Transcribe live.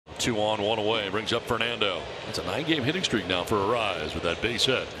2 on, 1 away. Brings up Fernando. It's a 9-game hitting streak now for Arise with that base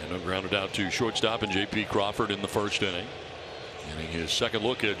hit. And grounded out to shortstop and J.P. Crawford in the first inning. Getting his second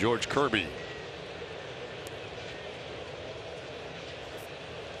look at George Kirby.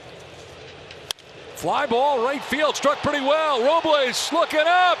 Fly ball right field, struck pretty well. Robles looking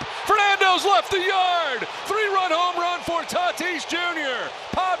up. Fernando's left the yard. 3-run home run for Tatis Jr.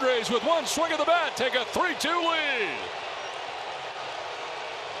 Padres with one swing of the bat take a 3-2 lead.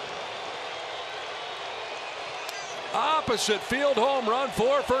 Opposite field home run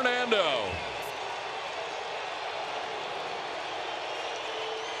for Fernando.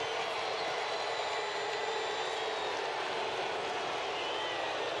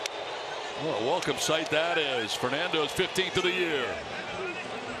 What a welcome sight that is. Fernando's 15th of the year.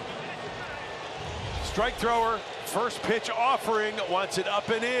 Strike thrower, first pitch offering, wants it up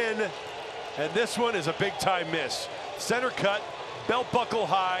and in. And this one is a big time miss. Center cut, belt buckle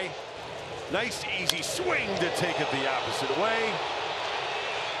high. Nice easy swing to take it the opposite way.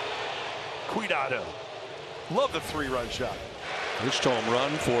 Cuidado. Love the 3-run shot. First home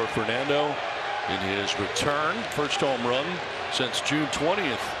run for Fernando in his return. First home run since June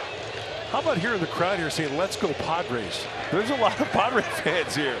 20th. How about hearing the crowd here saying, "Let's go Padres"? There's a lot of Padres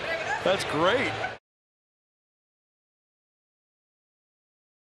fans here. That's great.